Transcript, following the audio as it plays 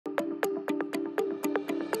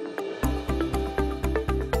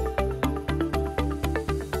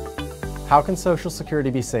How can Social Security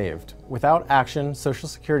be saved? Without action, Social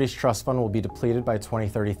Security's trust fund will be depleted by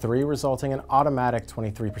 2033, resulting in automatic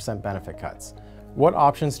 23% benefit cuts. What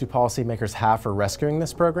options do policymakers have for rescuing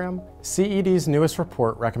this program? CED's newest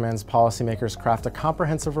report recommends policymakers craft a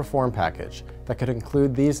comprehensive reform package that could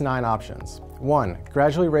include these 9 options. 1.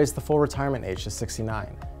 Gradually raise the full retirement age to 69.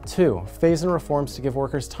 2. Phase in reforms to give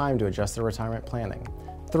workers time to adjust their retirement planning.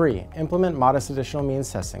 3. Implement modest additional means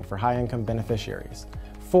testing for high-income beneficiaries.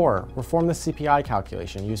 4. Reform the CPI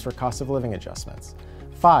calculation used for cost of living adjustments.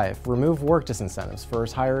 5. Remove work disincentives for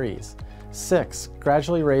retirees. 6.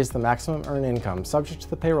 Gradually raise the maximum earned income subject to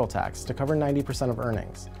the payroll tax to cover 90% of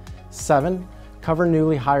earnings. 7. Cover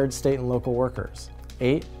newly hired state and local workers.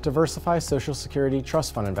 8. Diversify Social Security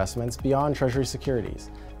trust fund investments beyond Treasury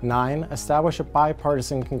securities. 9. Establish a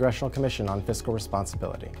bipartisan congressional commission on fiscal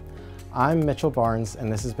responsibility. I'm Mitchell Barnes, and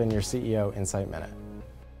this has been your CEO Insight Minute.